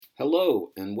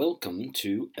Hello, and welcome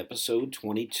to episode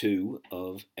 22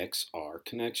 of XR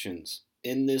Connections.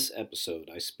 In this episode,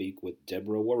 I speak with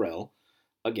Deborah Worrell,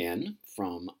 again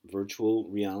from Virtual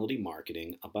Reality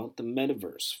Marketing, about the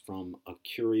metaverse from a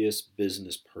curious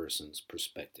business person's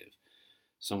perspective.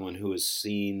 Someone who has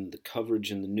seen the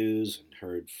coverage in the news and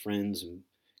heard friends and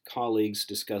colleagues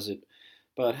discuss it,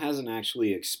 but hasn't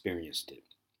actually experienced it.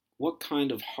 What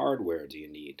kind of hardware do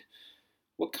you need?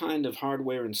 What kind of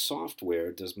hardware and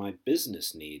software does my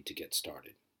business need to get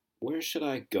started? Where should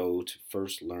I go to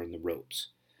first learn the ropes?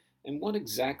 And what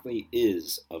exactly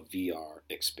is a VR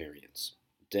experience?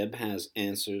 Deb has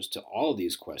answers to all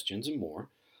these questions and more,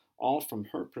 all from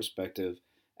her perspective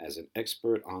as an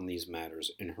expert on these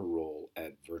matters in her role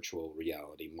at Virtual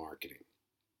Reality Marketing.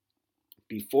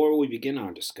 Before we begin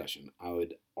our discussion, I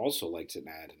would also like to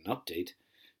add an update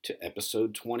to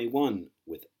episode 21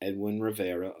 with Edwin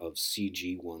Rivera of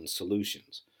CG1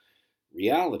 Solutions.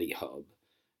 Reality Hub,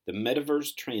 the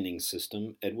metaverse training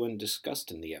system Edwin discussed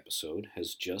in the episode,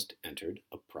 has just entered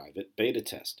a private beta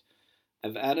test.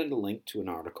 I've added a link to an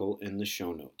article in the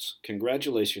show notes.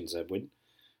 Congratulations, Edwin.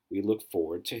 We look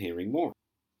forward to hearing more.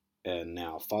 And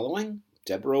now following,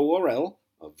 Deborah Worrell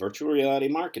of Virtual Reality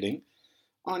Marketing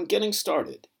on getting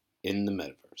started in the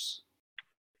metaverse.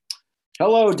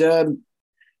 Hello, Deb.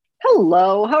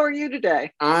 Hello, how are you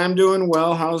today? I'm doing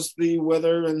well. How's the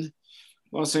weather in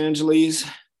Los Angeles?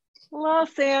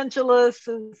 Los Angeles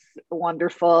is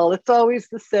wonderful. It's always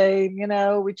the same.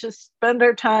 We just spend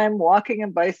our time walking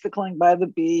and bicycling by the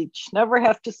beach, never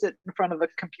have to sit in front of a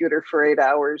computer for 8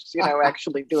 hours,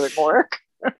 actually doing work.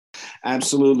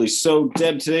 Absolutely. So,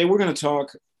 Deb, today we're going to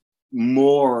talk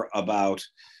more about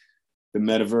the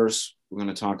metaverse. We're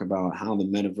going to talk about how the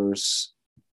metaverse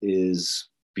is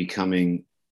becoming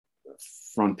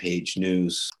front page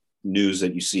news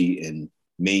that you see in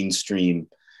mainstream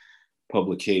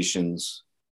publications.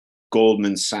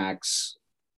 Goldman Sachs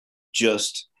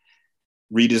just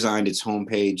redesigned its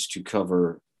homepage to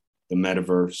cover the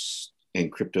metaverse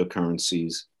and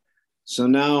cryptocurrencies. So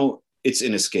now it's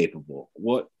inescapable.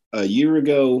 What a year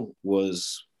ago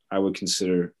was, I would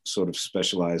consider, sort of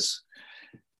specialized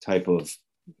type of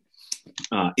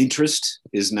interest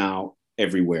is now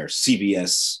everywhere.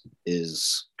 CBS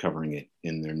is covering it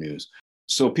in their news.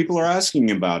 So people are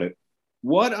asking about it.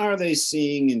 What are they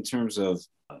seeing in terms of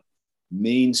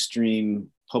mainstream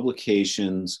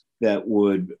publications that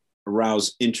would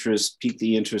arouse interest, pique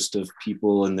the interest of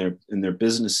people in their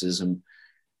businesses? And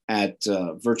at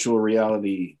Virtual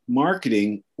Reality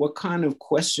Marketing, what kind of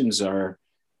questions are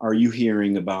you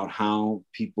hearing about how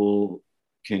people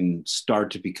can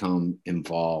start to become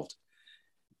involved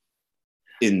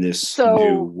in this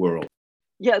new world?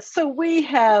 Yes, so we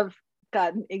have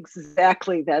gotten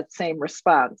exactly that same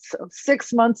response. So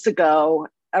 6 months ago,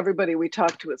 everybody we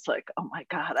talked to was like, oh my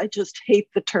God, I just hate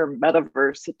the term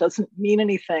metaverse. It doesn't mean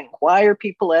anything. Why are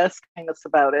people asking us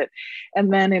about it?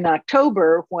 And then in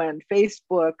October, when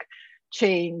Facebook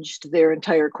changed their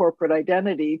entire corporate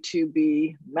identity to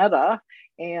be Meta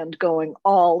and going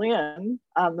all in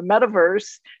on the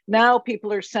metaverse, now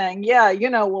people are saying, yeah,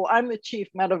 well, I'm the chief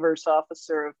metaverse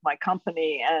officer of my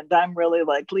company, and I'm really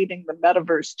like leading the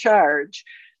metaverse charge.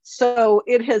 So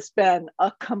it has been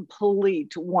a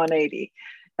complete 180.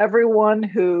 Everyone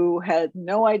who had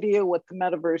no idea what the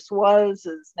metaverse was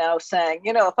is now saying,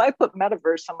 if I put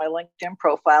metaverse on my LinkedIn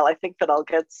profile, I think that I'll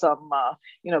get some,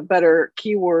 better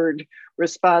keyword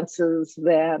responses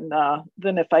than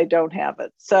if I don't have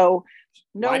it. So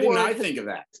why didn't I think of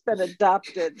that? It's been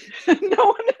adopted. No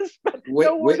one has been.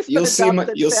 Wait, you'll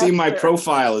see my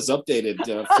profile is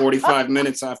updated 45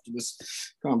 minutes after this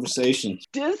conversation.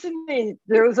 Disney.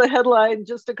 There was a headline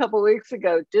just a couple of weeks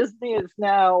ago. Disney has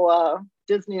now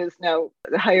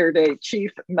hired a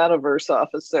chief metaverse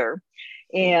officer,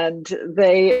 and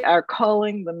they are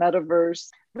calling the metaverse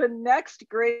the next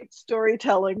great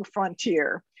storytelling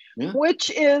frontier. Yeah. Which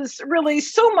is really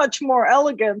so much more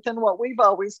elegant than what we've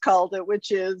always called it, which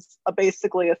is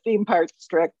basically a theme park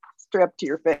strapped to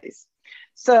your face.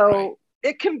 So right.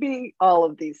 It can be all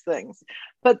of these things.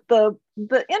 But the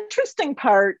interesting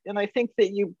part, and I think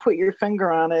that you put your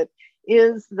finger on it,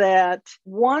 is that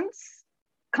once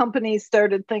companies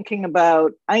started thinking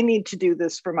about, I need to do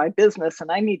this for my business, and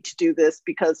I need to do this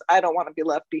because I don't want to be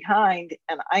left behind,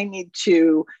 and I need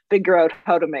to figure out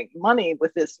how to make money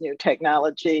with this new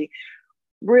technology.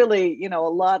 Really, a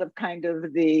lot of kind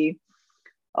of the,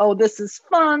 oh, this is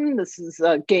fun, this is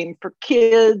a game for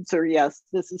kids, or yes,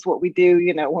 this is what we do,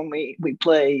 when we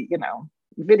play,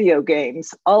 video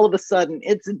games. All of a sudden,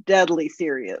 it's deadly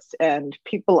serious, and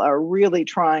people are really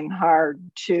trying hard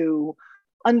to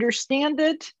understand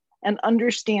it and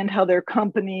understand how their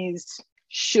companies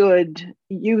should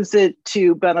use it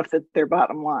to benefit their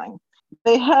bottom line.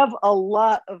 They have a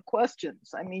lot of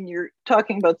questions. I mean, you're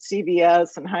talking about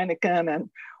CVS and Heineken and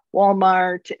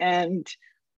Walmart, and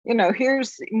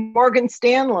here's Morgan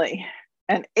Stanley,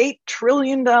 an $8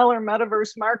 trillion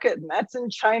metaverse market, and that's in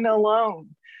China alone.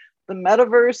 The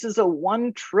metaverse is a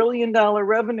 $1 trillion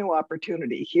revenue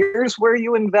opportunity. Here's where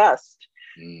you invest.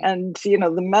 And, the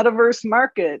metaverse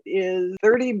market is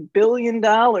 $30 billion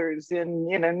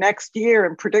in, next year,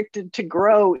 and predicted to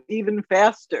grow even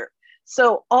faster.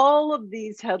 So all of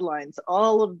these headlines,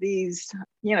 all of these,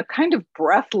 kind of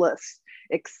breathless,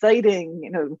 exciting,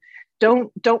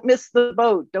 don't miss the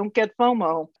boat, don't get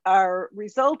FOMO, are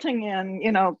resulting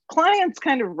in, clients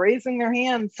kind of raising their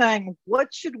hands saying,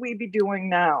 what should we be doing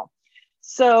now?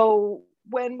 So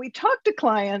when we talk to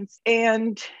clients,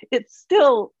 and it's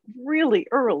still really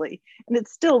early, and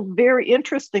it's still very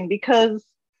interesting, because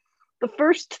the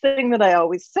first thing that I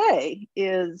always say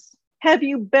is, have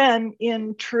you been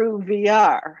in true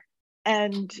VR?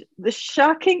 And the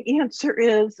shocking answer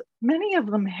is many of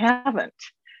them haven't.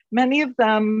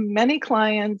 Many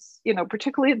clients,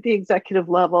 particularly at the executive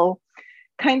level,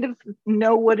 kind of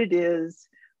know what it is,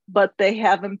 but they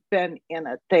haven't been in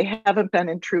it. They haven't been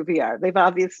in true VR. They've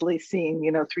obviously seen,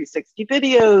 360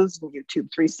 videos and YouTube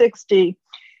 360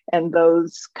 and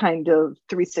those kind of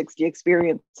 360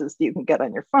 experiences that you can get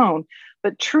on your phone.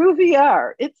 But true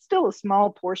VR, it's still a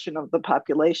small portion of the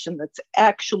population that's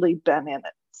actually been in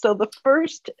it. So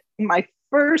my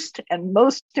first and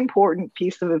most important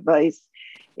piece of advice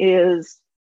is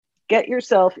get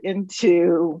yourself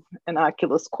into an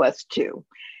Oculus Quest 2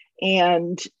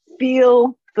 and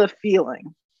feel the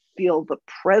feeling, feel the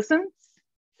presence,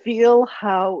 feel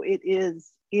how it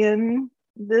is in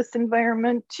this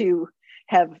environment, to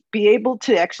be able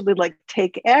to actually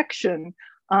take action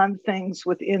on things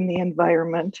within the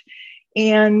environment,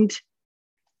 and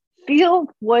feel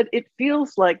what it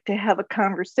feels like to have a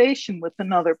conversation with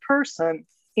another person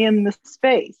in the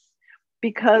space.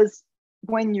 Because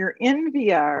when you're in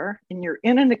VR and you're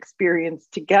in an experience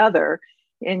together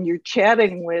and you're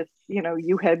chatting with,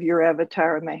 you have your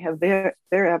avatar and they have their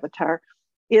avatar,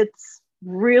 it's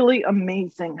really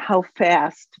amazing how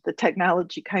fast the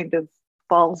technology kind of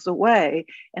falls away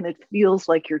and it feels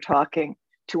like you're talking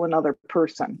to another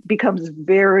person. It becomes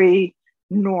very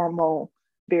normal,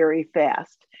 very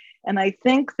fast. And I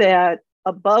think that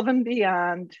above and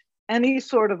beyond any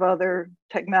sort of other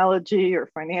technology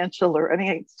or financial or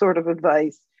any sort of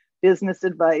advice, business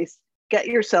advice, get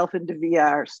yourself into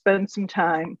VR, spend some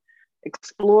time,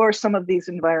 explore some of these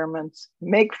environments,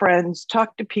 make friends,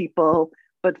 talk to people,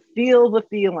 but feel the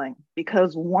feeling,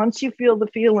 because once you feel the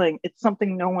feeling, it's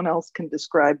something no one else can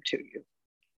describe to you.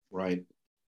 Right.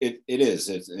 It is.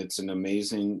 It's an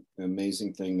amazing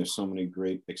thing. There's so many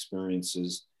great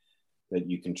experiences that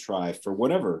you can try for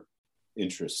whatever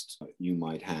interest you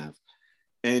might have.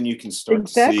 And you can start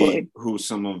to see who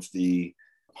some of the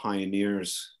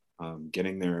pioneers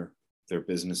getting their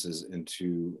businesses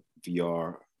into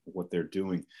VR, what they're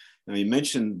doing. Now, you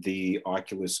mentioned the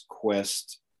Oculus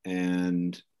Quest,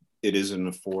 and it is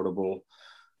an affordable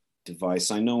device.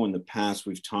 I know in the past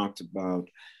we've talked about,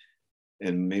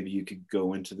 and maybe you could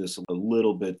go into this a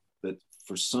little bit, that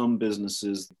for some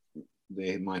businesses,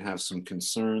 they might have some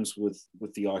concerns with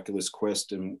the Oculus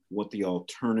Quest and what the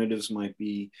alternatives might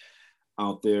be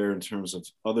out there in terms of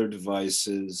other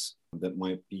devices that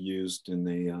might be used in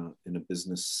a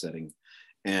business setting,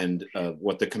 and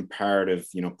what the comparative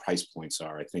price points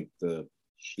are. I think the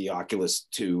Oculus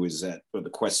 2 or the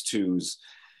Quest 2 is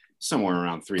somewhere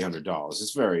around $300.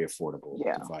 It's a very affordable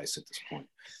device at this point.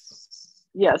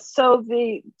 Yes. So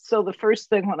the first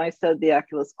thing when I said the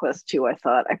Oculus Quest 2, I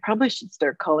thought I probably should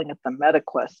start calling it the Meta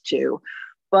Quest 2.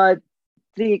 But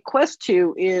the Quest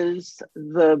 2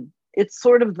 it's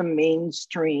sort of the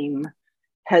mainstream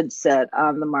headset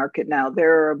on the market now.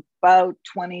 There are about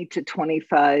 20 to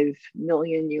 25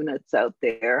 million units out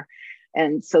there.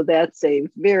 And so that's a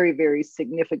very, very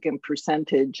significant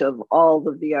percentage of all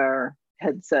the VR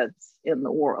headsets in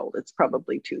the world. It's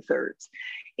probably 2/3.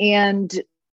 And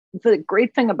the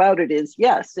great thing about it is,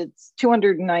 yes, it's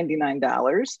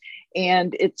 $299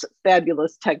 and it's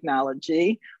fabulous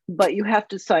technology, but you have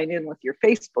to sign in with your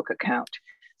Facebook account.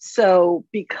 So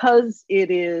because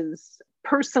it is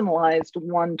personalized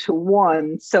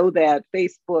one-to-one, so that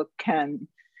Facebook can,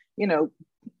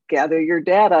 gather your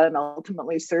data and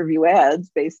ultimately serve you ads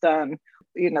based on,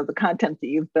 the content that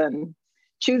you've been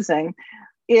choosing,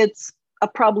 it's a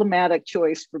problematic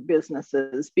choice for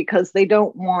businesses, because they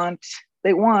want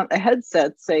a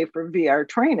headset, say, for VR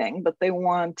training, but they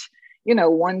want,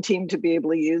 one team to be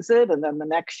able to use it, and then the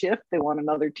next shift they want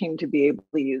another team to be able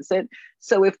to use it.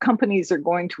 So if companies are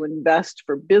going to invest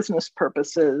for business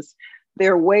purposes,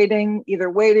 they're either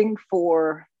waiting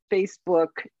for Facebook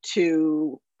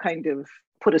to kind of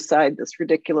put aside this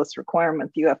ridiculous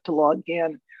requirement that you have to log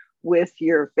in with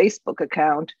your Facebook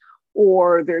account,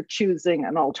 or they're choosing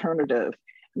an alternative.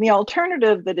 And the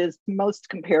alternative that is most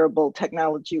comparable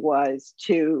technology-wise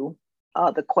to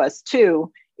the Quest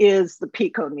 2 is the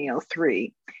Pico Neo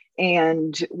 3.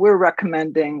 And we're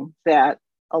recommending that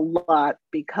a lot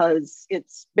because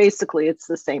it's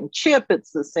the same chip,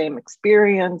 it's the same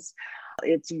experience.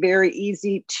 It's very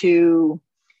easy to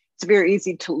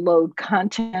load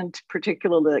content,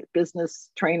 particularly like business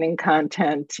training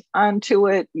content, onto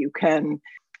it. You can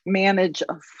manage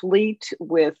a fleet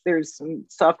there's some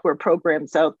software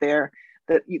programs out there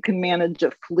that you can manage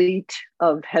a fleet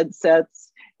of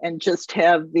headsets and just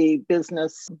have the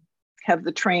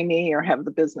trainee or have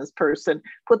the business person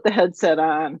put the headset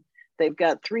on. They've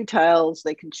got 3 tiles.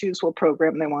 They can choose what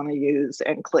program they want to use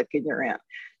and click and you're in.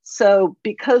 So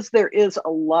because there is a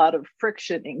lot of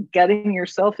friction in getting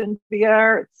yourself into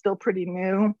VR, it's still pretty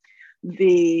new.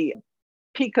 The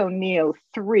Pico Neo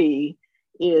 3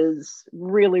 is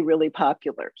really, really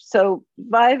popular. So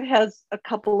Vive has a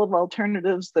couple of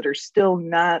alternatives that are still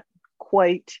not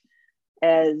quite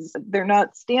they're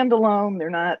not standalone,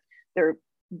 they're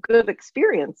good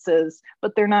experiences,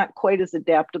 but they're not quite as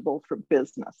adaptable for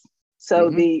business. So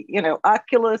the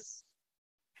Oculus,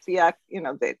 the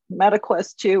Meta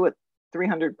Quest 2 at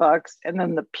 $300, and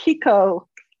then the Pico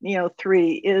Neo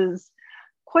 3 is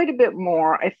quite a bit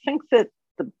more. I think that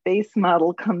the base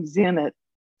model comes in at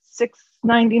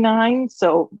 $699,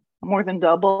 so more than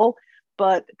double,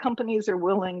 but companies are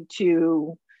willing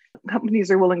to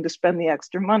spend the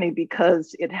extra money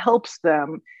because it helps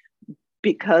them,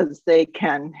 because they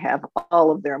can have all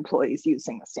of their employees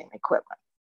using the same equipment.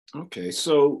 Okay,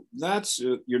 so that's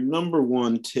your number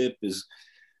one tip is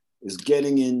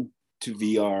getting into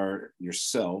VR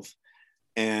yourself,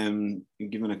 and you're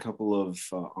given a couple of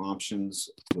options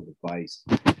for the device.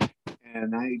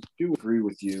 And I do agree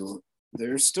with you.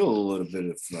 There's still a little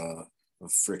bit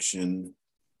of friction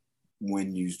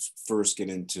when you first get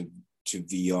into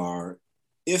VR,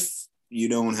 if you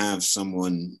don't have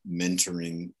someone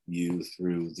mentoring you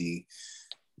through the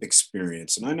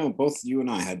experience. And I know both you and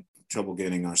I had trouble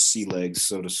getting our sea legs,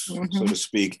 so to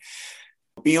speak.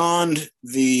 Beyond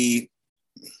the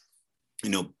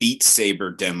Beat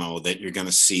Saber demo that you're going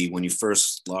to see when you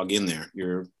first log in there,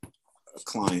 you're a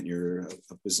client, you're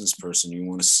a business person, you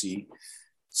want to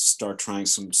start trying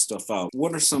some stuff out.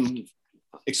 What are some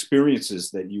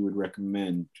experiences that you would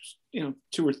recommend?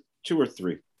 Two or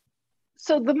three.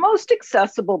 So the most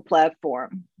accessible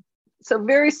platform. So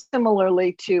very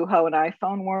similarly to how an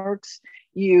iPhone works,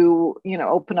 you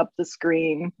open up the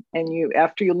screen and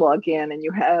after you log in and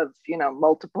you have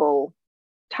multiple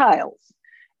tiles,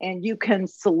 and you can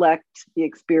select the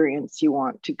experience you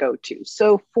want to go to.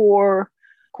 So for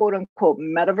quote unquote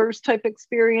metaverse type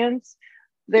experience,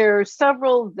 there are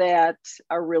several that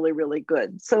are really, really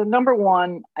good. So number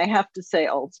one, I have to say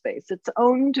AltSpace. It's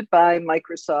owned by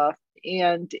Microsoft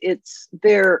and it's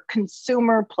their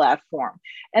consumer platform.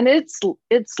 And it's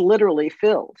literally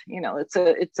filled.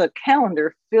 It's a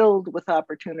calendar filled with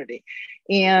opportunity.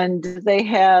 And they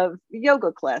have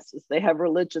yoga classes, they have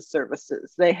religious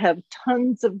services, they have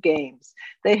tons of games,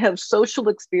 they have social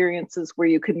experiences where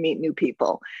you can meet new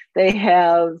people, they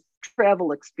have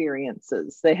travel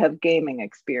experiences, they have gaming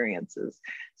experiences.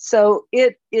 So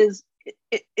it's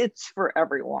for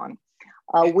everyone.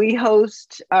 We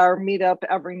host our meetup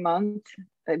every month.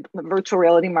 Virtual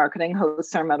Reality Marketing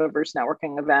hosts our Metaverse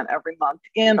Networking event every month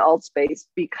in AltSpace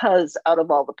because out of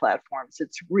all the platforms,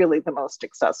 it's really the most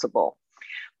accessible.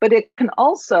 But it can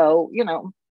also,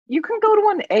 you can go to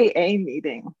an AA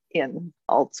meeting in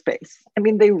AltSpace. I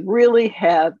mean, they really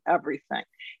have everything.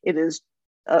 It is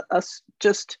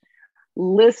just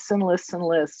lists and lists and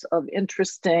lists of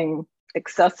interesting,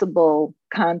 accessible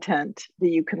content that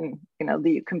you can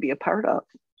be a part of.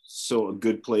 So a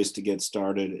good place to get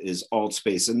started is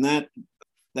AltSpace, and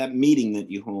that meeting that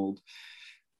you hold,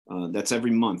 that's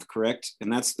every month, correct?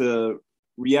 And that's the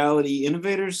Reality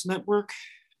Innovators Network.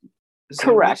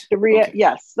 Correct. Right?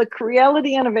 Yes, the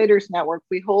Reality Innovators Network.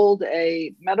 We hold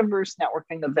a metaverse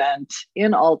networking event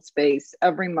in AltSpace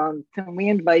every month, and we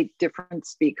invite different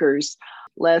speakers.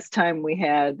 Last time we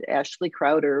had Ashley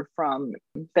Crowder from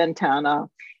Ventana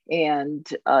and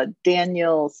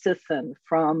Daniel Sisson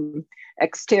from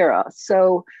Xterra.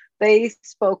 So they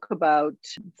spoke about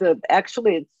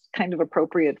actually it's kind of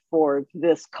appropriate for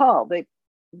this call.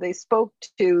 They spoke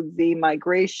to the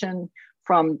migration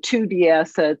from 2D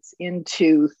assets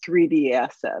into 3D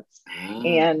assets.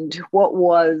 And what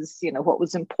was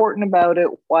important about it,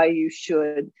 why you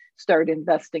should start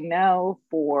investing now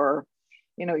for,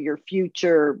 your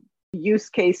future use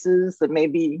cases that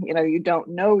maybe, you don't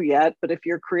know yet, but if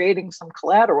you're creating some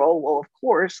collateral, well, of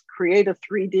course, create a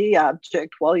 3D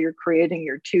object while you're creating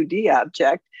your 2D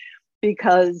object,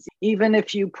 because even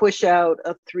if you push out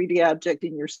a 3D object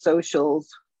in your socials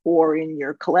or in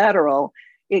your collateral,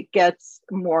 it gets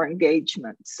more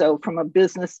engagement. So from a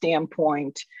business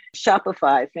standpoint,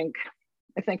 Shopify, I think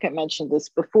I mentioned this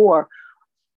before,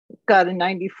 got a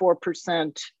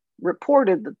 94%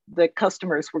 reported that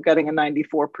customers were getting a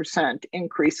 94%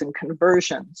 increase in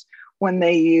conversions when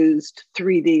they used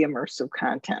 3D immersive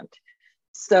content.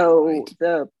 So right.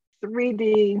 The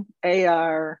 3D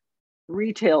AR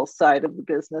retail side of the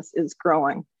business is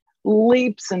growing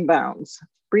leaps and bounds.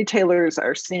 Retailers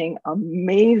are seeing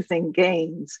amazing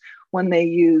gains when they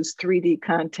use 3D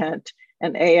content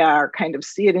and AR, kind of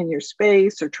see it in your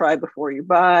space or try before you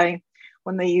buy,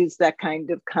 when they use that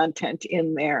kind of content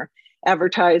in their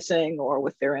advertising or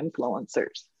with their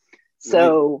influencers.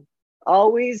 So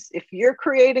always, if you're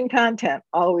creating content,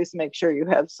 always make sure you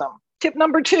have some. Tip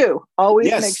number 2, always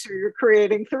make sure you're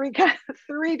creating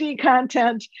 3D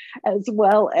content as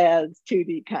well as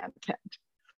 2D content.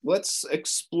 Let's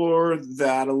explore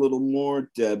that a little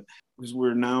more, Deb, because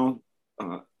we're now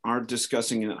are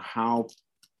discussing how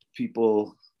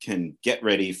people can get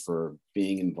ready for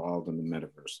being involved in the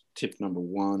metaverse. Tip number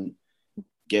 1,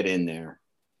 get in there,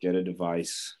 get a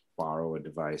device, borrow a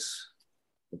device,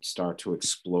 but start to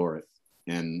explore it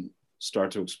and start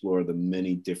to explore the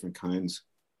many different kinds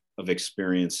of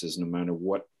experiences. No matter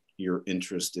what your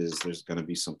interest is, there's going to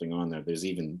be something on there. There's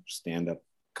even stand-up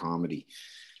comedy.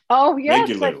 Oh, yes.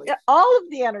 Like all of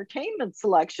the entertainment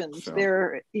selections,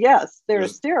 they're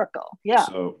hysterical. Yeah.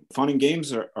 So fun and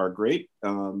games are great,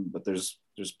 but there's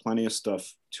plenty of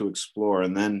stuff to explore.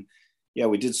 And then,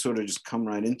 we did sort of just come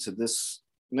right into this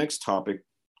next topic,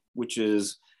 which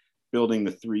is building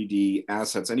the 3D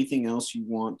assets. Anything else you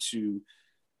want to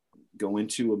go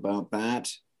into about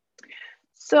that?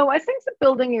 So I think that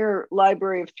building your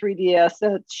library of 3D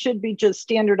assets should be just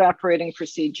standard operating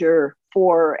procedure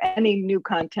for any new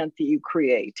content that you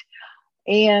create.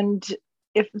 And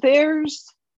if there's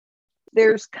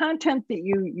content that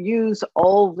you use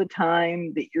all the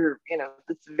time that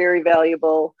that's very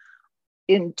valuable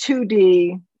in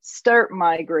 2D, start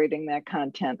migrating that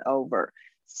content over.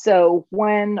 So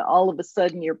when all of a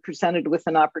sudden you're presented with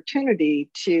an opportunity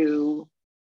to,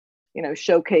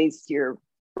 showcase your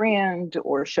brand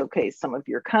or showcase some of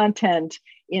your content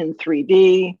in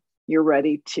 3D, you're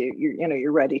ready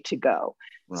to go.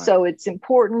 Right. So it's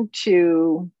important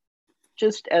to,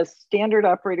 just as standard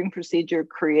operating procedure,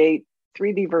 create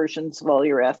 3D versions of all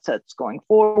your assets going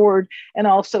forward, and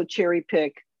also cherry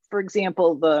pick, for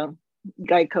example, the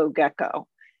Geico Gecko.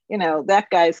 That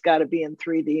guy's got to be in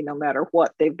 3D no matter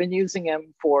what. They've been using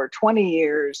him for 20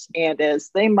 years. And as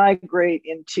they migrate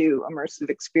into immersive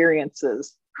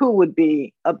experiences, who would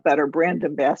be a better brand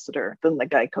ambassador than the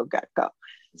Geico Gecko?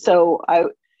 So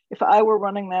if I were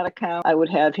running that account, I would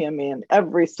have him in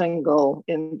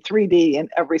 3D in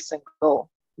every single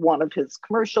one of his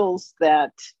commercials,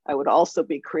 that I would also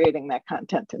be creating that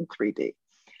content in 3D.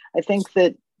 I think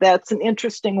that that's an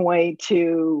interesting way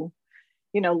to,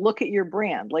 look at your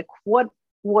brand. Like what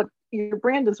your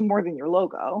brand is more than your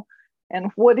logo,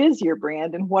 and what is your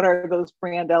brand, and what are those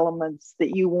brand elements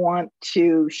that you want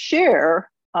to share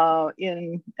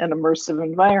in an immersive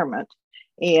environment.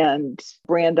 And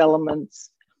brand elements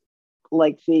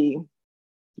like the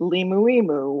Limu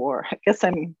Emu, or I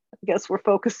guess we're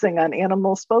focusing on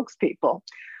animal spokespeople,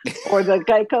 or the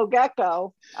Geico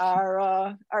Gecko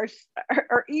are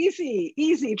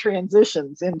easy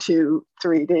transitions into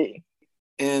 3D.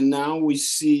 And now we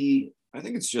see, I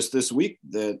think it's just this week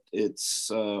that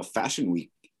it's Fashion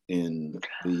Week in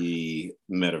the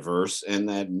metaverse, and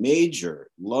that major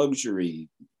luxury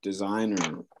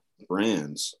designer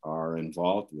brands are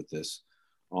involved with this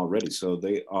already. So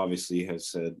they obviously have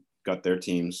got their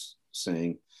teams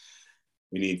saying,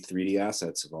 we need 3D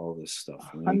assets of all this stuff.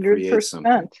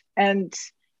 100%. And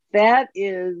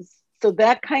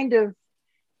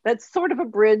that's sort of a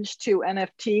bridge to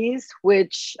NFTs,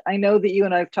 which I know that you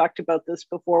and I have talked about this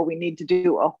before. We need to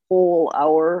do a whole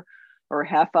hour or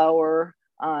half hour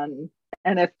on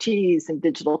NFTs and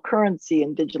digital currency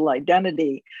and digital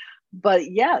identity. But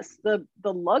yes, the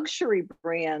luxury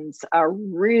brands are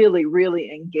really,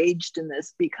 really engaged in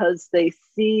this because they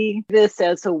see this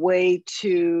as a way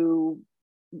to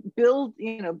build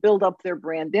up their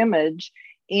brand image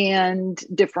and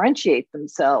differentiate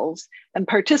themselves and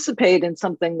participate in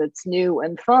something that's new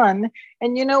and fun.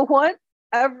 And you know what?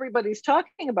 Everybody's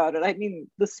talking about it. I mean,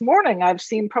 this morning I've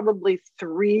seen probably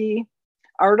 3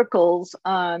 articles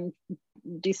on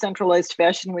Decentralized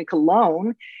Fashion Week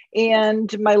alone.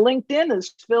 And my LinkedIn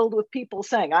is filled with people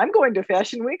saying, I'm going to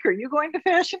Fashion Week. Are you going to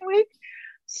Fashion Week?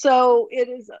 So it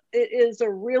is a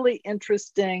really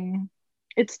interesting,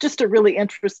 it's just a really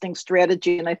interesting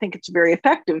strategy. And I think it's very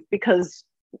effective because,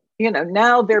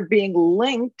 now they're being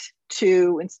linked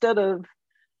to, instead of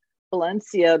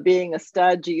Valencia being a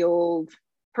stodgy old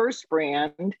purse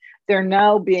brand, they're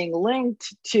now being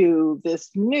linked to this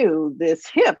new, this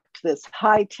hip, this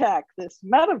high tech, this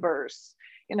metaverse,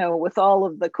 with all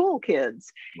of the cool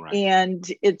kids. Right. And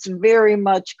it's very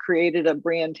much created a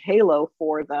brand halo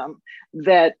for them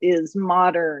that is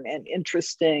modern and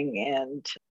interesting and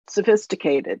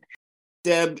sophisticated.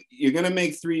 Deb, you're going to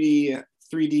make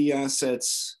 3D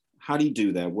assets. How do you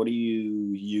do that? What are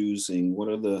you using? What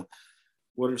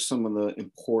are some of the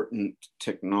important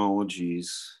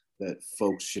technologies that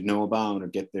folks should know about or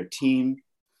get their team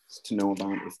to know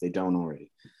about if they don't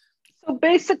already? So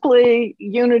basically,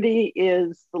 Unity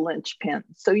is the linchpin.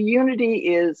 So Unity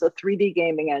is a 3D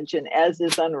gaming engine, as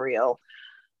is Unreal.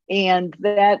 And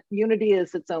that Unity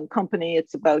is its own company.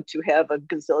 It's about to have a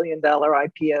gazillion-dollar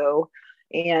IPO.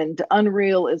 And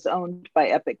Unreal is owned by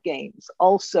Epic Games,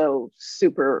 also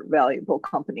super valuable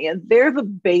company. And they're the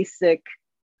basic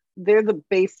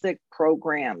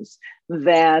programs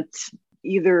that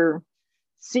either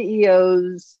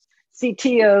CEOs,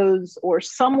 CTOs, or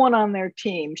someone on their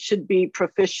team should be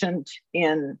proficient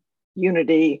in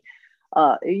Unity.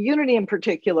 Unity in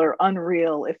particular,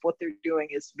 Unreal, if what they're doing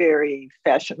is very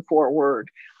fashion forward.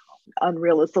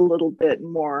 Unreal is a little bit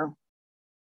more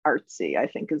artsy, I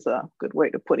think is a good way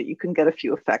to put it. You can get a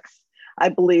few effects. I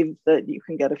believe that you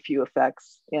can get a few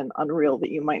effects in Unreal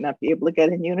that you might not be able to get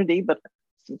in Unity, but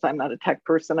since I'm not a tech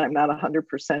person, I'm not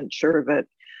 100% sure that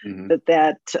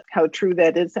that how true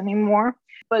that is anymore.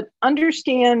 But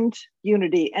understand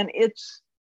Unity, and it's,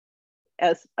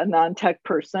 as a non-tech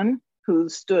person who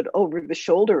stood over the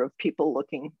shoulder of people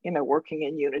looking, working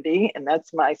in Unity, and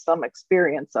that's some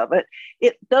experience of it,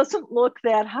 it doesn't look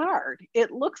that hard.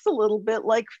 It looks a little bit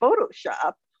like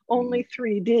Photoshop, only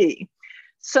 3D.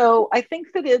 So I think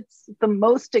that it's the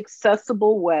most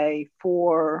accessible way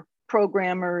for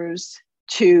programmers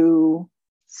to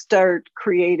start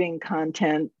creating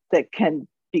content that can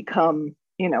become,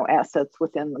 assets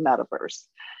within the metaverse.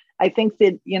 I think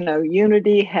that,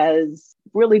 Unity has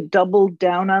really doubled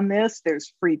down on this.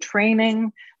 There's free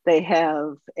training. They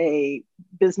have a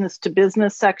business to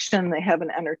business section. They have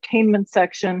an entertainment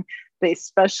section. They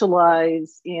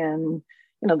specialize in,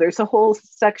 there's a whole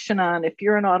section on if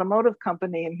you're an automotive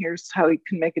company and here's how you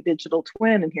can make a digital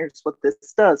twin and here's what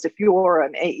this does. If you're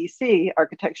an AEC,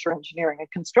 architecture, engineering, and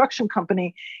construction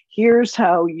company, here's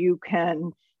how you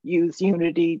can use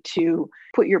Unity to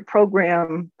put your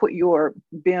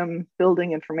BIM,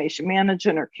 building information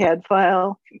management, or CAD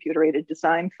file, computer aided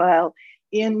design file,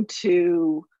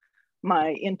 into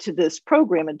this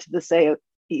program, into this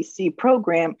AEC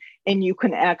program, and you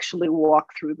can actually walk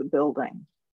through the building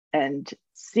and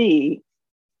see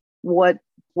where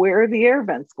are the air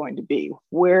vents going to be,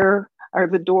 where are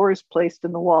the doors placed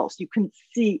in the walls. You can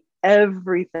see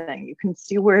everything. You can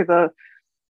see where the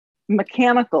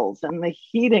mechanicals and the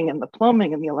heating and the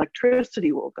plumbing and the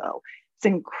electricity will go.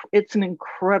 It's an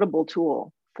incredible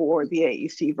tool for the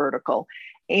AEC vertical.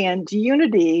 And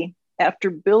Unity, after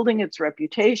building its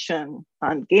reputation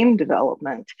on game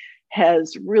development,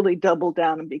 has really doubled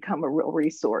down and become a real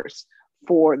resource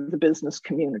for the business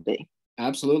community.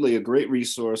 Absolutely, a great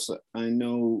resource. I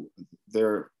know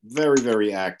they're very,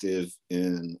 very active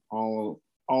in all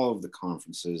of the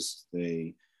conferences.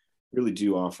 They really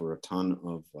do offer a ton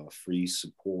of free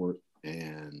support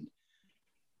and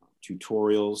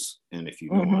tutorials. And if you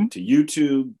go onto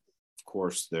YouTube, of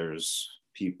course, there's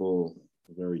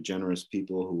very generous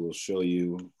people who will show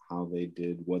you how they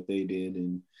did what they did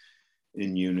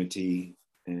in Unity.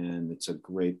 And it's a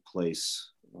great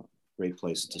place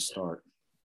to start.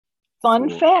 Fun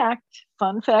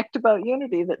fact about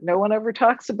Unity that no one ever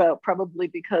talks about, probably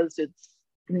because it's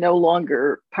no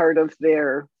longer part of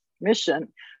their mission.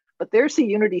 But there's a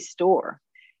Unity store.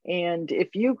 And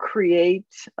if you create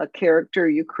a character,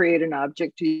 you create an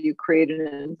object, you create an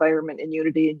environment in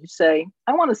Unity, and you say,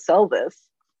 I want to sell this,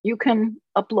 you can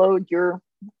upload your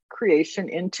creation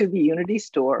into the Unity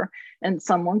store and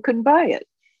someone could buy it.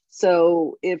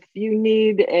 So if you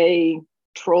need a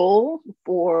troll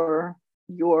for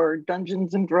your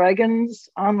Dungeons and Dragons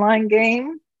online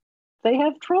game, they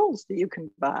have trolls that you can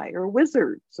buy, or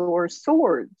wizards, or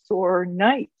swords, or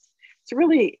knights.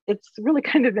 It's really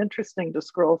kind of interesting to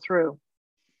scroll through.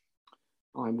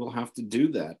 I will have to do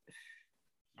that.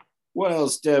 What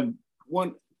else, Deb?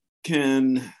 What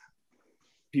can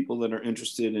people that are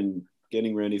interested in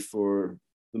getting ready for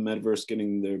the metaverse,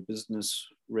 getting their business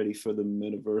ready for the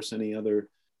metaverse, any other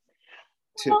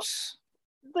tips?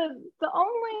 The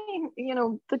only,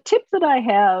 the tip that I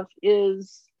have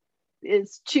is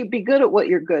to be good at what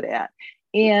you're good at.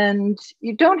 And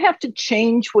you don't have to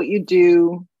change what you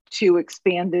do to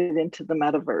expand it into the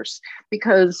metaverse,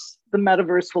 because the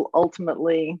metaverse will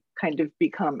ultimately kind of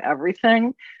become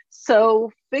everything.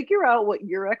 So figure out what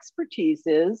your expertise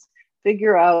is,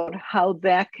 figure out how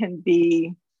that can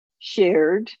be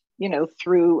shared,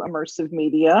 through immersive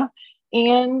media,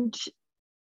 and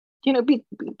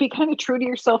be kind of true to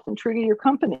yourself and true to your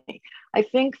company. I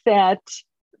think that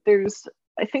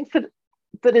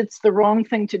it's the wrong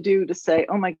thing to do to say,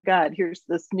 oh my God, here's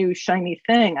this new shiny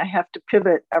thing, I have to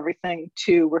pivot everything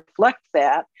to reflect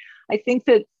that. I think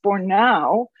that for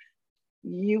now,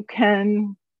 you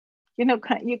can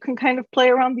kind of play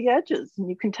around the edges, and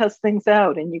you can test things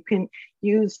out, and you can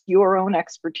use your own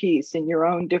expertise and your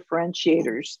own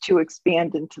differentiators to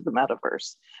expand into the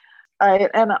metaverse.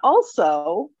 And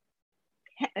also,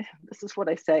 this is what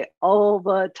I say all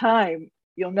the time,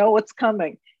 you'll know what's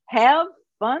coming. Have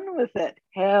fun with it.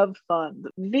 Have fun.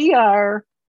 VR,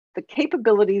 the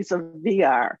capabilities of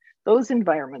VR, those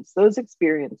environments, those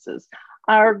experiences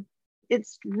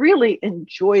it's really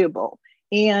enjoyable.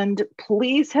 And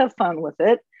please have fun with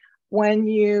it. When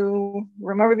you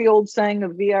remember the old saying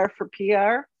of VR for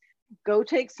PR, go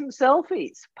take some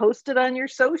selfies, post it on your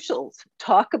socials,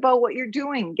 talk about what you're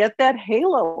doing, get that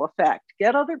halo effect,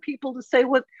 get other people to say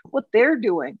what they're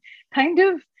doing, kind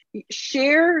of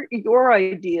share your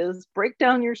ideas, break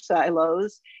down your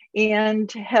silos,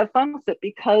 and have fun with it,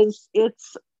 because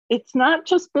it's not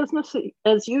just business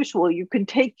as usual. You can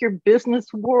take your business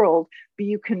world, but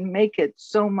you can make it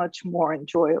so much more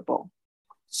enjoyable.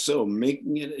 So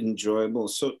making it enjoyable,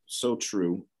 so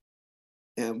true.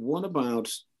 And what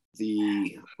about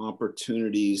the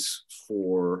opportunities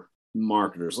for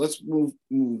marketers? Let's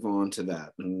move on to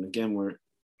that. And again, we're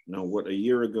what a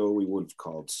year ago we would have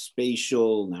called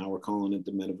spatial. Now we're calling it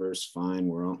the metaverse. Fine,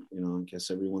 we're all, I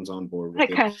guess everyone's on board with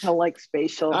it. I kind of like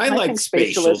spatial. I like think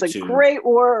spatial is a too. Great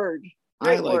word.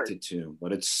 I liked it too,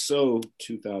 but it's so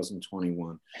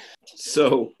 2021.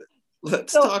 So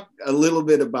let's talk a little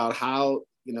bit about how,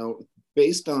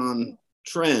 based on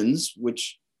trends,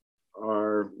 which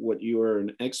are what you are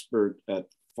an expert at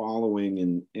following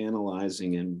and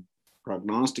analyzing and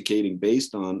prognosticating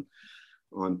based on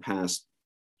past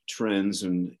trends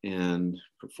and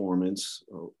performance.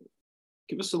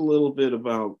 Give us a little bit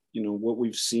about, what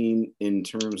we've seen in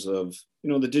terms of,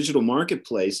 the digital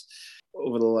marketplace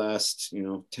over the last,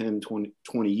 10,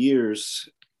 20 years,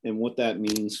 and what that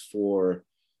means for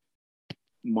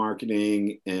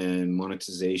marketing and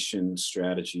monetization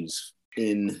strategies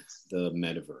in the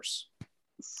metaverse.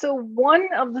 So one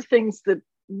of the things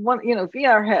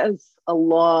VR has a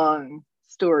long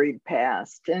storied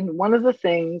past. And one of the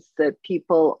things that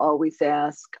people always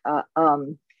ask,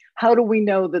 how do we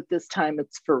know that this time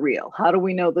it's for real? How do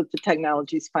we know that the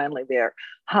technology is finally there?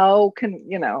 How can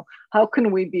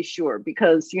we be sure?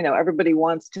 Because, everybody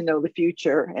wants to know the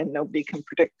future and nobody can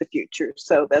predict the future.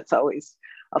 So that's always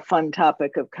a fun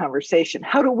topic of conversation.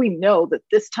 How do we know that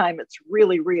this time it's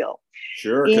really real?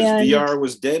 Sure, because VR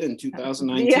was dead in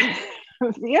 2019. Yeah.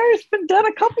 VR has been done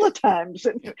a couple of times,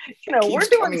 and we're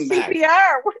doing CPR.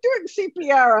 Back. We're doing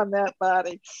CPR on that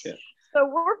body, yeah. So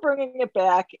we're bringing it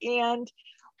back. And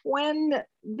when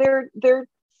there are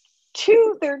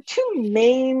two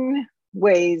main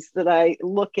ways that I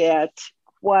look at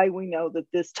why we know that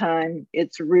this time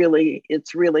it's really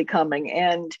coming.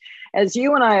 And as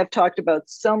you and I have talked about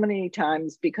so many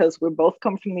times, because we both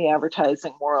come from the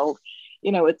advertising world,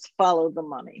 it's follow the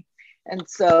money. And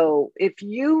so if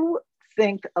you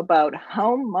think about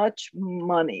how much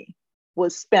money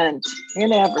was spent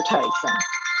in advertising.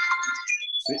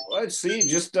 See,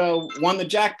 just won the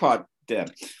jackpot,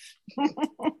 Deb.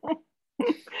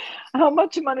 How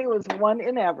much money was won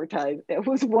in advertising? It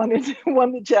was won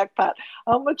the jackpot.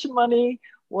 How much money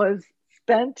was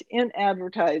spent in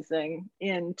advertising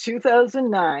in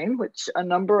 2009, which a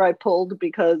number I pulled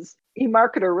because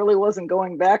eMarketer really wasn't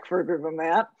going back further than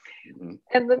that. Mm-hmm.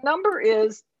 And the number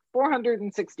is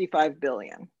 $465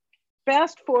 billion.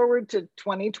 Fast forward to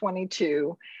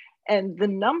 2022, and the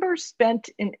number spent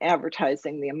in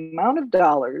advertising, the amount of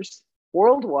dollars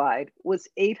worldwide, was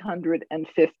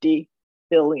 $850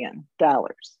 billion.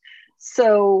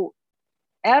 So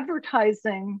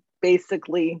advertising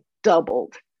basically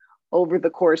doubled over the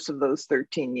course of those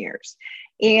 13 years.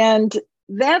 And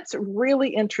that's really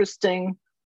interesting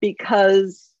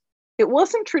because it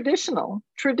wasn't traditional.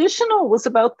 Traditional was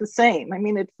about the same. I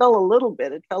mean, it fell a little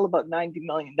bit. It fell about $90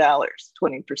 million,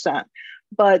 20%.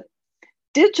 But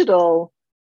digital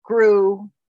grew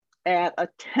at a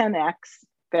 10x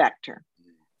factor.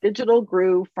 Digital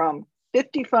grew from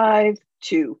 55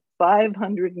 to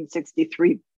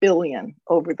 563 billion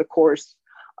over the course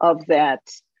of that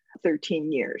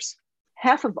 13 years.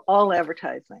 Half of all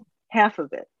advertising, half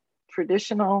of it,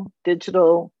 traditional,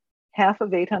 digital, half of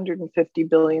 $850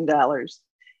 billion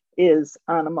is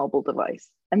on a mobile device.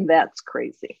 And that's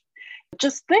crazy.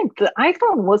 Just think the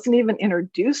iPhone wasn't even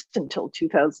introduced until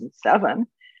 2007.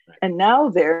 And now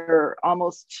there are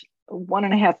almost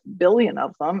 1.5 billion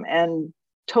of them. And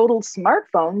total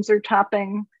smartphones are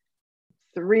topping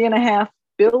 3.5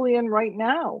 billion right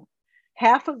now.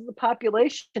 Half of the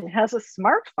population has a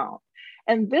smartphone.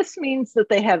 And this means that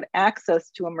they have access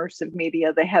to immersive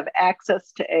media. They have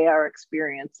access to AR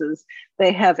experiences.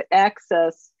 They have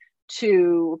access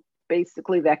to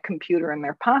basically that computer in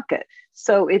their pocket.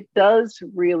 So it does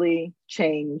really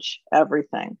change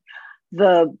everything.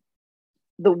 The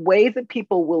way that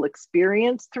people will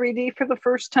experience 3D for the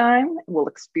first time, will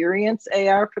experience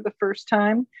AR for the first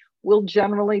time, will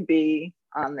generally be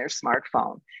on their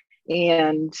smartphone.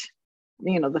 And,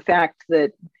 you know, the fact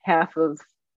that half of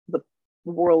the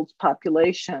world's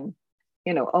population,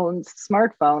 you know, owns a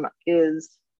smartphone is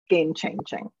game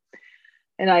changing.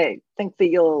 And I think that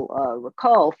you'll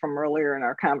recall from earlier in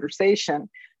our conversation,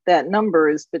 that number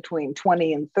is between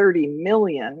 20 and 30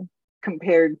 million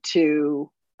compared to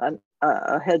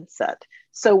a headset.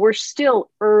 So we're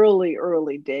still early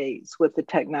days with the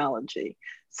technology.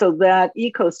 So that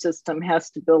ecosystem has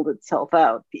to build itself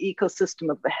out. The ecosystem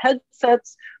of the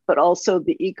headsets, but also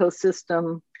the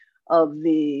ecosystem of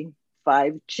the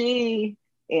 5G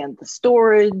and the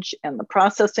storage and the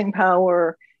processing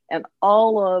power and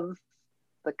all of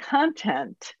the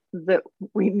content that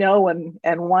we know and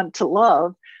want to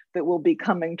love that will be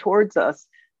coming towards us.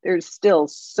 There's still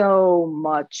so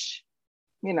much,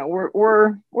 you know,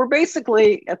 we're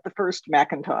basically at the first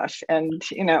Macintosh and,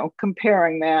 you know,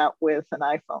 comparing that with an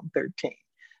iPhone 13.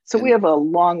 So we have a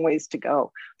long ways to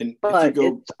go, but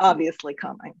it's obviously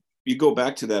coming. You go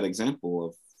back to that example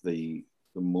of the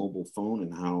mobile phone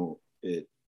and how it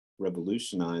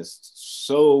revolutionized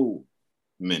so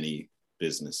many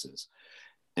businesses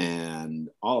and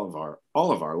all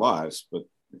of our lives, but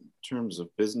in terms of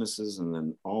businesses, and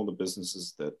then all the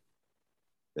businesses that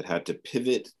had to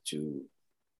pivot to,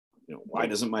 you know, why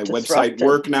doesn't my website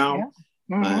work now?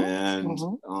 Yeah. Mm-hmm. And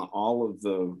all of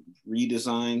the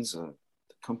redesigns. The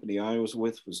company I was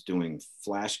with was doing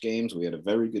flash games. We had a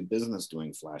very good business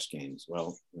doing flash games.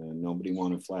 Well, nobody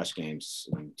wanted flash games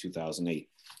in 2008.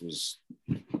 It was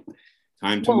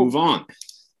time to move on.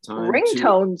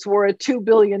 Ringtones were a $2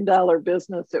 billion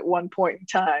business at one point in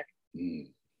time.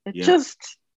 Just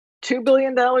 $2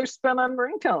 billion spent on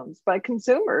ringtones by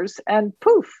consumers, and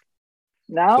poof,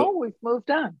 now we've moved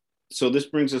on. So this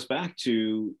brings us back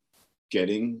to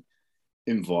getting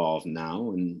involved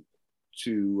now, and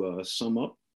to sum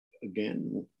up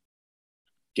again,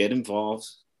 get involved,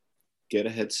 get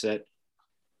a headset,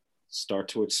 start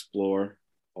to explore.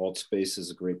 Altspace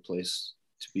is a great place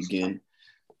to begin.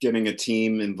 Getting a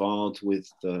team involved with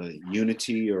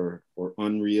Unity or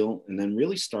Unreal, and then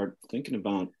really start thinking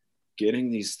about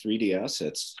getting these 3D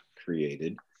assets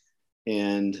created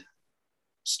and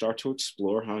start to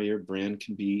explore how your brand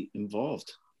can be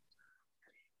involved.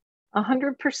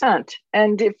 100%.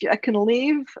 And if I can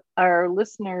leave our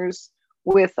listeners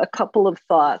with a couple of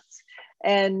thoughts,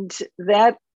 and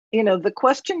that, you know, the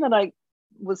question that I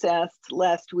was asked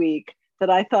last week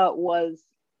that I thought was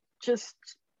just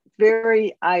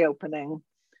very eye-opening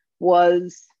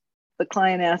was, the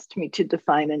client asked me to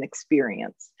define an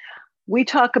experience. We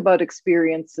talk about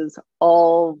experiences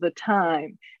all the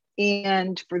time.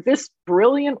 And for this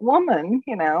brilliant woman,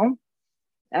 you know,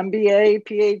 MBA,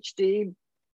 PhD,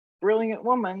 brilliant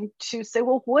woman, to say,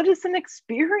 well, what is an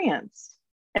experience?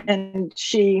 And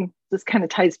this kind of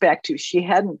ties back to, she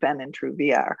hadn't been in true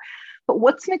VR. But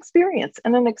what's an experience?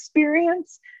 And an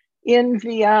experience in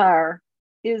VR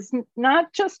is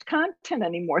not just content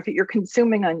anymore that you're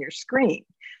consuming on your screen.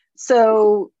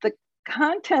 So the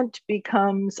content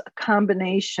becomes a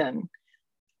combination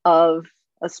of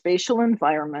a spatial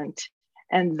environment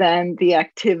and then the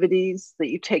activities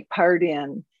that you take part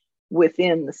in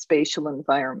within the spatial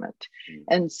environment.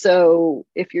 And so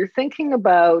if you're thinking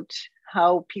about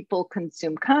how people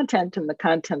consume content and the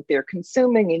content they're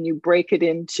consuming, and you break it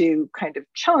into kind of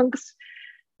chunks,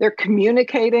 they're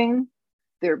communicating,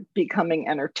 they're becoming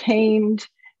entertained,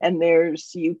 and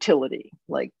there's utility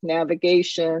like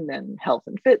navigation and health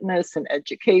and fitness and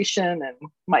education, and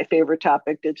my favorite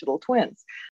topic, digital twins.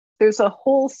 There's a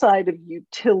whole side of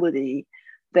utility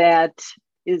that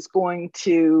is going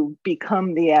to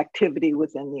become the activity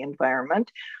within the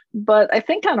environment. But I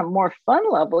think on a more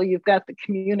fun level, you've got the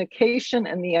communication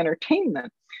and the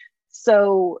entertainment.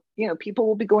 So, people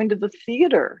will be going to the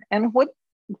theater. And what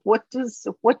does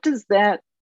that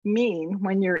mean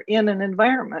when you're in an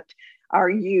environment? Are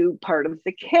you part of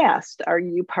the cast? Are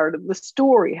you part of the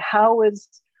story? How is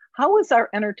our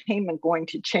entertainment going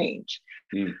to change?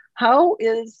 Mm. How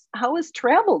is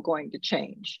travel going to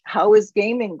change? How is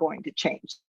gaming going to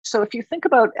change? So if you think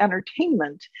about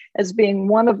entertainment as being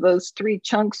one of those three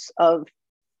chunks of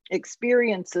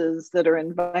experiences that are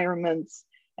environments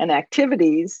and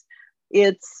activities,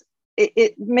 it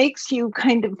makes you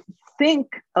kind of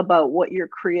think about what you're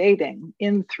creating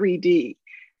in 3D.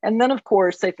 And then, of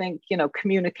course, I think,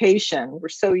 communication, we're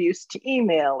so used to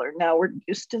email, or now we're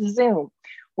used to Zoom.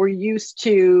 We're used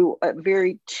to a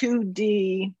very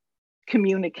 2D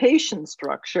communication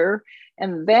structure,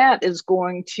 and that is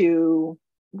going to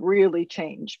really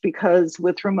change, because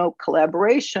with remote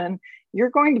collaboration, you're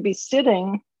going to be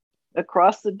sitting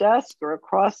across the desk or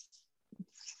across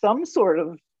some sort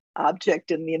of object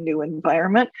in the new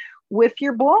environment with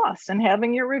your boss and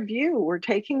having your review, or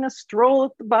taking a stroll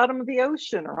at the bottom of the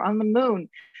ocean or on the moon.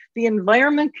 The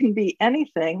environment can be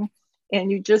anything, and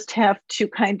you just have to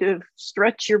kind of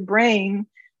stretch your brain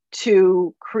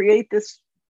to create this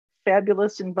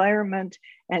fabulous environment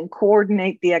and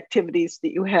coordinate the activities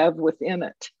that you have within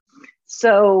it.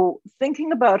 So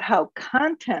thinking about how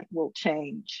content will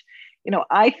change,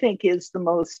 I think is the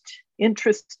most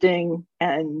interesting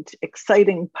and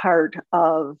exciting part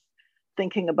of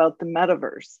thinking about the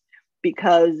metaverse.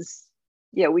 Because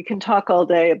we can talk all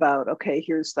day about, okay,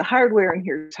 here's the hardware and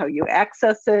here's how you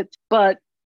access it, but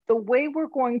the way we're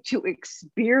going to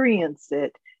experience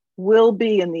it will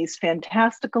be in these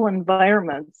fantastical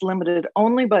environments limited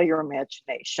only by your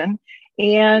imagination,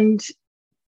 and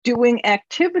doing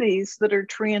activities that are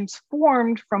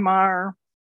transformed from our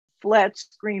flat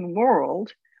screen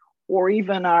world, or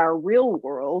even our real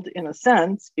world in a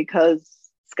sense, because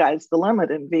sky's the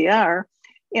limit in VR,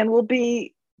 and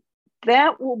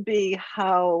that will be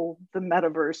how the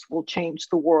metaverse will change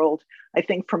the world, I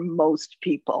think, for most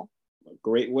people. A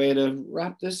great way to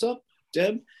wrap this up,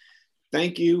 Deb.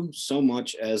 Thank you so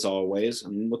much, as always.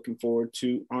 I'm looking forward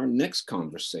to our next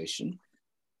conversation.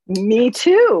 Me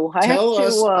too. I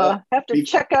have to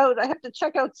check out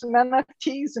some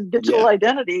NFTs and digital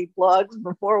identity blogs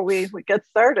before we get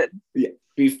started. Yeah.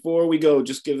 Before we go,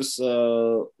 just give us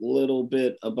a little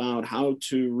bit about how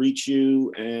to reach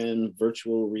you and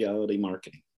virtual reality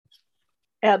marketing.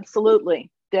 Absolutely.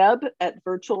 Deb at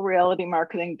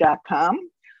virtualrealitymarketing.com,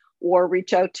 or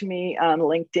reach out to me on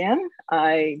LinkedIn.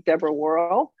 Deborah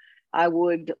Worrell. I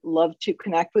would love to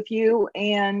connect with you,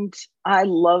 and I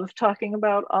love talking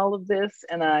about all of this,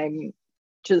 and I'm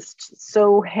just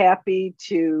so happy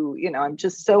to, I'm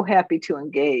just so happy to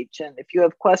engage. And if you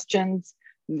have questions,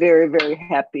 very, very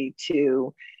happy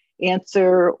to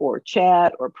answer or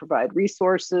chat or provide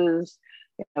resources.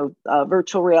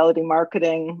 Virtual reality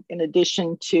marketing, in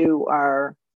addition to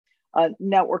our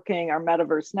networking, our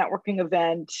metaverse networking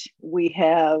event, we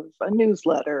have a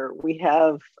newsletter, we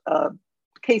have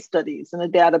case studies and a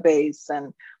database,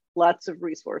 and lots of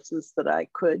resources that I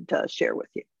could share with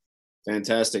you.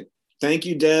 Fantastic. Thank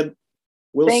you, Deb.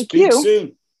 We'll speak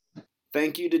soon.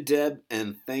 Thank you to Deb,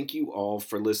 and thank you all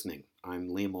for listening. I'm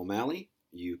Liam O'Malley.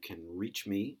 You can reach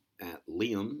me at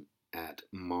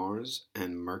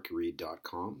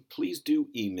liam@marsandmercury.com. Please do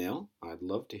email. I'd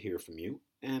love to hear from you.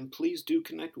 And please do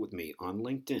connect with me on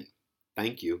LinkedIn.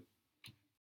 Thank you.